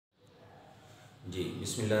जी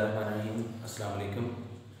बिस्मिल्लाहिर्रहमानिर्रहीम, अस्सलाम वालेकुम।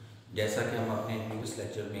 जैसा कि हम अपने प्रीवियस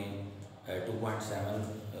लेक्चर में 2.7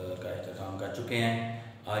 का इख्तिताम कर चुके हैं,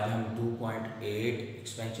 आज हम 2.8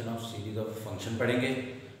 expansion of series of function पढ़ेंगे।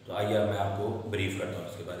 तो आइए अब मैं आपको ब्रीफ करता हूँ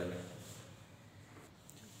इसके बारे में।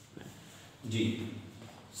 जी,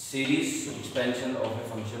 series expansion of a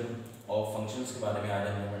function of functions के बारे में आज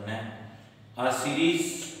हमें पढ़ना है। A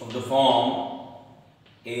series of the form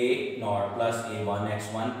a0 plus a1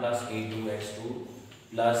 x1 plus a2 x2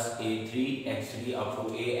 plus a3 x3 up to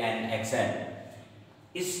an xn,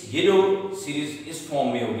 ये जो सीरीज इस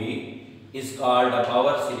फॉर्म में होगी is called a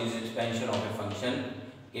power series expansion of a function.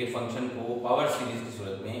 A function को power series की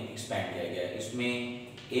सूरत में expand किया गया है। इसमें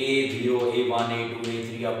a0 a1 a2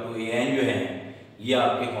 a3 up to an जो है ये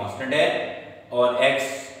आपके कांस्टेंट है और x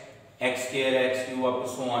square x3 up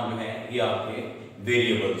to so on जो है ये आपके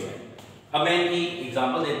वेरिएबल्स हैं। अब मैं इनकी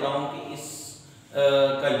एग्जांपल देता हूँ कि इस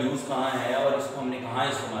का यूज़ कहाँ है और इसको हमने कहाँ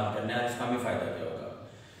इस्तेमाल करना है और इसका हमें फ़ायदा क्या होगा।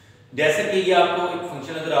 जैसे कि ये आपको एक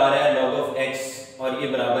फंक्शन नज़र आ रहा है log ऑफ x और ये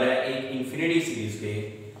बराबर है एक इन्फिनिटी सीरीज के,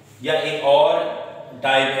 या एक और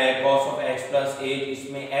टाइप है cos of x plus a,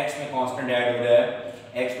 इसमें x में कांस्टेंट ऐड हो रहा है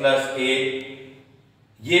x प्लस a,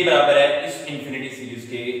 ये बराबर है इस इन्फिनिटी सीरीज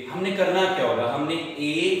के। हमने करना क्या होगा, हमने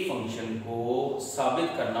a फंक्शन को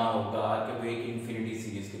साबित करना होगा कि वो एक इन्फिनिटी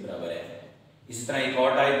सीरीज के बराबर है। इसी तरह एक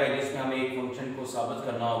और टाइप है जिसमें हमें एक फंक्शन को साबित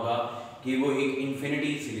करना होगा कि वो एक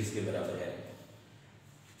इन्फिनिटी सीरीज के बराबर है।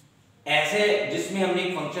 ऐसे जिसमें हमने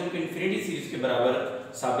एक फंक्शन को इन्फिनिटी सीरीज के बराबर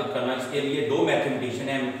साबित करना, इसके लिए दो मैथमेटिशियन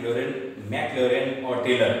हैं, मैक्लॉरेन और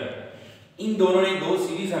टेलर। इन दोनों ने दो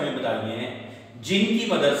सीरीज हमें बताई हैं जिनकी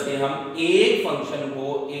मदद से हम एक फंक्शन को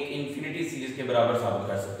एक इन्फिनिटी सीरीज के बराबर साबित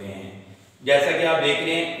कर सकते हैं। जैसा कि आप देख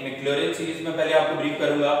रहे हैं मैक्लॉरेन सीरीज में, पहले आपको ब्रीफ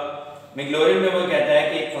करूंगा। मैक्लॉरेन में वो कहता है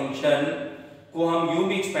कि एक फंक्शन को हम यूं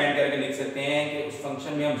भी एक्सपेंड करके लिख सकते हैं कि उस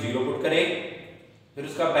फंक्शन में हम जीरो पुट करें, फिर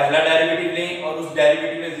उसका पहला डेरिवेटिव लें और उस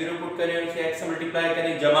डेरिवेटिव में जीरो पुट करें, उसे x से मल्टीप्लाई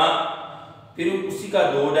करें जमा, फिर उसी का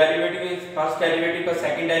दो डेरिवेटिव, फर्स्ट डेरिवेटिव का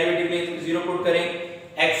सेकंड डेरिवेटिव लें, उसमें जीरो पुट करें,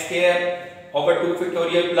 x square over 2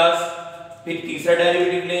 factorial plus, फिर तीसरा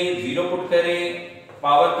डेरिवेटिव लें, जीरो पुट करें,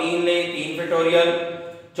 पावर 3 लें, 3 फैक्टोरियल,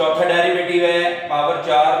 चौथा डेरिवेटिव है पावर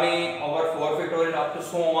 4 लें over 4 factorial up to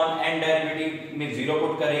so on, N derivative में जीरो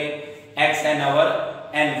पुट करें x n over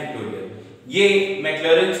n factorial. ये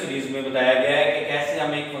मैक्लॉरेन सीरीज में बताया गया है कि कैसे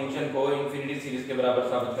हम एक फंक्शन को इन्फिनिटी सीरीज के बराबर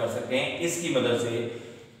साबित कर सकते हैं इसकी मदद से।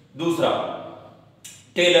 दूसरा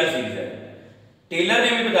टेलर सीरीज है। टेलर ने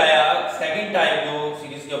भी बताया सेकंड टाइप जो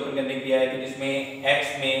सीरीज के ओपन करने की है कि जिसमें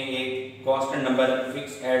x में एक कांस्टेंट नंबर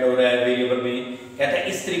फिक्स ऐड हो रहा है वेरिएबल में, कहता है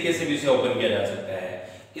इस तरीके से भी इसे ओपन किया जा सकता है।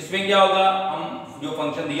 इसमें क्या होगा, हम जो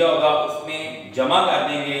फंक्शन दिया होगा उसमें जमा कर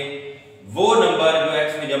देंगे वो नंबर जो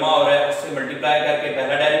x में जमा हो रहा है उससे मल्टीप्लाई करके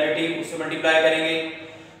पहला डेरिवेटिव उससे मल्टीप्लाई करेंगे,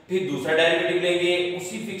 फिर दूसरा डेरिवेटिव लेंगे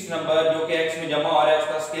उसी फिक्स नंबर जो कि x में जमा हो रहा है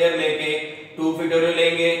उसका स्क्वायर लेके 2 फैक्टोरियल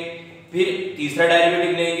लेंगे, फिर तीसरा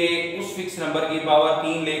डेरिवेटिव लेंगे उस फिक्स नंबर की पावर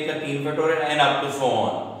 3 लेकर 3 factorial and up to so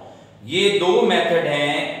on. ये दो मेथड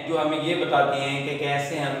हैं जो हमें ये बताते हैं कि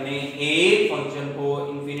कैसे हमने एक fंक्शन को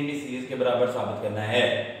इन्फिनिटी सीरीज के बराबर साबित करना है।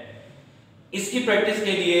 इसकी प्रैक्टिस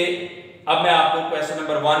के लिए अब मैं आपको क्वेश्चन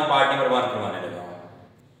नंबर 1 पार्ट नंबर 1 करवाने लगा हूं।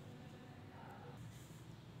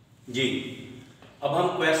 जी, अब हम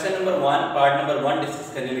question number 1 part number 1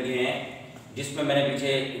 discuss करने लगे हैं, जिसमें मैंने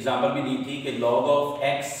पीछे एग्जांपल भी दी थी कि log ऑफ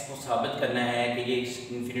x को साबित करना है कि ये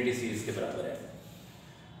इन्फिनिटी सीरीज के बराबर है।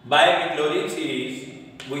 Bye मैक्लॉरेन series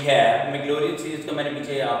we have, मैक्लॉरेन series का मैंने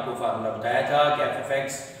पीछे आपको फार्मूला बताया था कि f of x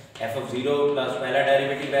f of 0 plus पहला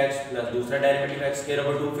डेरिवेटिव x प्लस दूसरा derivative x square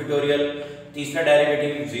over 2 factorial, तीसरा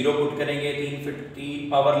डेरिवेटिव जीरो पुट करेंगे, 3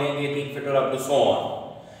 पावर लेंगे 3 factorial up to so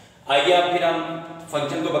on. आइए अब फिर हम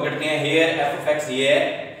फंक्शन को पकड़ते हैं। हियर f of x ये है,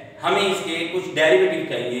 हमें इसके कुछ डेरिवेटिव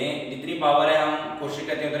चाहिए, जितनी पावर है हम कोशिश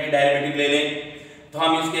करते हैं उतनी डेरिवेटिव ले लें। तो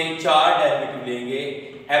हम इसके 4 डेरिवेटिव लेंगे।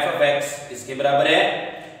 f of x इसके बराबर है,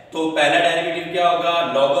 तो पहला डेरिवेटिव क्या होगा,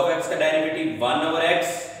 log ऑफ x का डेरिवेटिव 1 ओवर x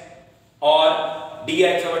और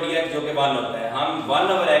dx ओवर dx जो कि 1 होता है। हम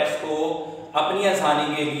 1 ओवर x को अपनी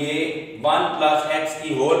आसानी के लिए 1 प्लस x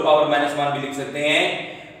की होल पावर -1 भी लिख सकते हैं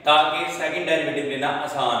ताकि सेकंड डेरिवेटिव लेना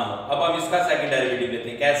आसान हो। अब हम इसका सेकंड डेरिवेटिव लेते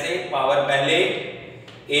हैं, कैसे, पावर पहले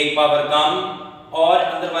एक पावर कम और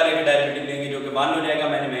अंदर वाले का डेरिवेटिव लेंगे जो कि 1 हो जाएगा,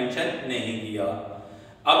 मैंने मेंशन नहीं किया।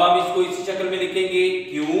 अब हम इसको इसी शक्ल में लिखेंगे,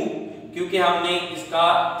 क्यों, क्योंकि हमने इसका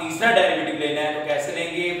तीसरा डेरिवेटिव लेना है। तो कैसे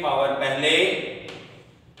लेंगे, पावर पहले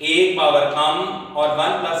एक पावर कम और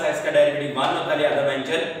 1 प्लस x का डेरिवेटिव 1 होता है, लिहाजा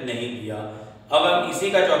मेंशन नहीं किया। अब हम इसी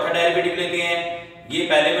का चौथा डेरिवेटिव लेते हैं, ये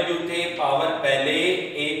पहले मौजूद थे, पावर पहले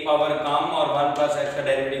एक पावर कम और 1 प्लस x का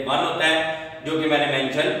डेरिवेटिव 1 होता है, जो कि मैंने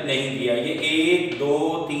मेंशन नहीं किया। ये 1, 2,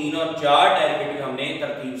 3 और 4 डेरिवेटिव हमने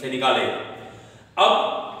तरतीब से निकाले। अब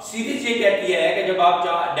सीरीज ये कहती है कि जब आप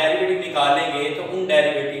डेरिवेटिव निकालेंगे तो उन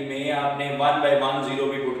डेरिवेटिव में आपने 1/1 0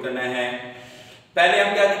 भी पुट करना है। पहले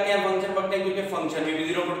हम क्या करते हैं, फंक्शन पढ़ते हैं, क्योंकि फंक्शन में भी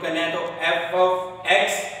 0 पुट करना है। तो f of x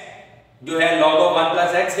जो है log of 1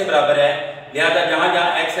 plus x के बराबर है, लिहाजा जहां जहां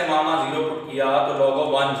x है वहां 0 पुट किया तो log of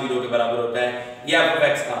 1 0 के बराबर होता है। ये f of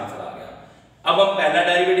x का आंसर आ गया। अब हम पहला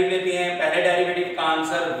डेरिवेटिव लेते हैं। पहले डेरिवेटिव का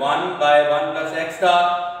आंसर 1/1 plus x था,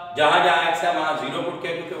 जहां जहां x है वहां 0 पुट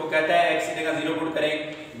किया, क्योंकि वो कहता है x की जगह 0 पुट करें।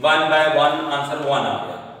 1/1 आंसर 1 आ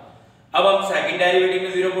गया। अब हम सेकंड डेरिवेटिव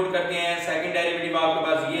में 0 पुट करते हैं। सेकंड डेरिवेटिव आपके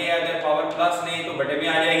पास ये है, अगर पावर प्लस नहीं तो बटे में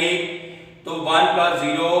आ जाएगी। तो 1 +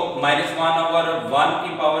 0 -1 ओवर 1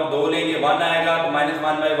 की पावर 2 लेंगे 1 आएगा, तो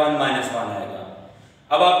 -1/1 -1 आएगा।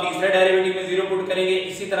 अब आप तीसरे डेरिवेटिव में 0 पुट करेंगे।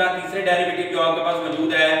 इसी तरह तीसरे डेरिवेटिव जो आपके पास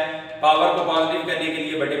मौजूद है, पावर को पॉजिटिव करने के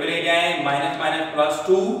लिए बटे में ले जाएं,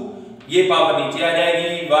 -2 ये पावर नीचे आ जाएगी।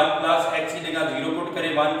 1 + x की जगह 0 पुट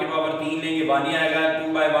करें, 1 की पावर 3 लेंगे 1 ही आएगा,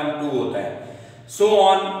 2/1 2 होता है। सो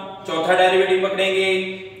ऑन चौथा डेरिवेटिव पकड़ेंगे,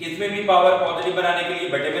 इसमें भी पावर पॉजिटिव बनाने के लिए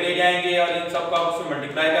बटे में ले जाएंगे और इन सब का उससे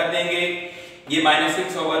मल्टीप्लाई कर देंगे। ये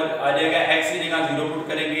 -6 ओवर आ जाएगा, x की जगह 0 पुट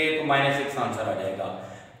करेंगे तो -6 आंसर आ जाएगा।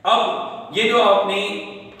 अब ये जो आपने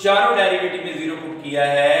चारों डेरिवेटिव में 0 पुट किया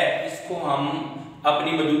है, इसको हम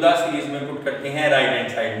अपनी मौजूदा सीरीज में पुट करते हैं राइट हैंड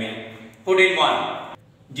साइड में। पुट इन 1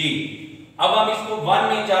 जी। अब हम इसको 1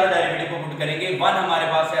 में चारों डेरिवेटिव को पुट करेंगे। 1 हमारे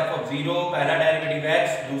पास है f of 0, पहला डेरिवेटिव x,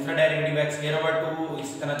 दूसरा डेरिवेटिव x square over 2,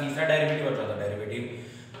 इसी तरह तीसरा डेरिवेटिव और चौथा derivative.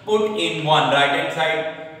 Put in 1 right hand side,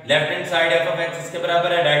 left hand side f of x इसके बराबर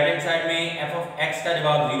है। राइट हैंड साइड में f of x का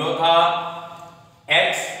जवाब 0 था,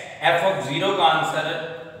 x f of 0 का आंसर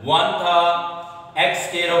 1 था, x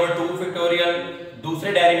square over 2 फैक्टोरियल,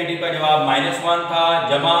 दूसरे डेरिवेटिव का जवाब -1 था,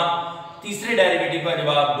 जमा तीसरे डेरिवेटिव का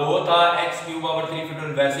जवाब 2 था, x³ over 3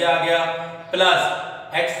 फैक्टोरियल वैसे आ गया, प्लस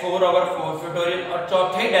x4 over 4 फैक्टोरियल और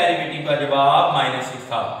चौथे डेरिवेटिव का जवाब -6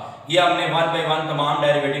 था। ये हमने 1/1 तमाम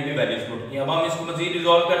डेरिवेटिव की वैल्यूज पुट की। अब हम इसको मजीद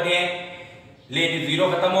रिजॉल्व करते हैं। ले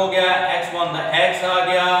 0 खत्म हो गया, x1 का x आ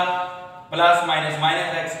गया, plus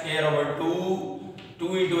 -x square over 2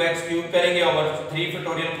 into x³ करेंगे ओवर 3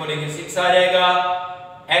 फैक्टोरियल खोलेंगे 6 आ जाएगा,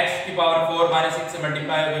 x की पावर 4 -6 से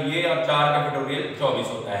मल्टीप्लाई होगा ये, और 4 का फैक्टोरियल 24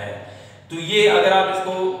 होता है। तो ये अगर आप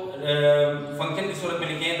इसको फंक्शन की सूरत में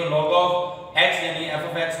लिखें तो log of x यानी f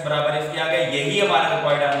of x बराबर इसके आ गया। यही हमारा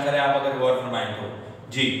रिक्वायर्ड आंसर है, आप अगर गौर फरमाएं तो।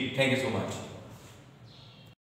 जी, थैंक यू सो मच।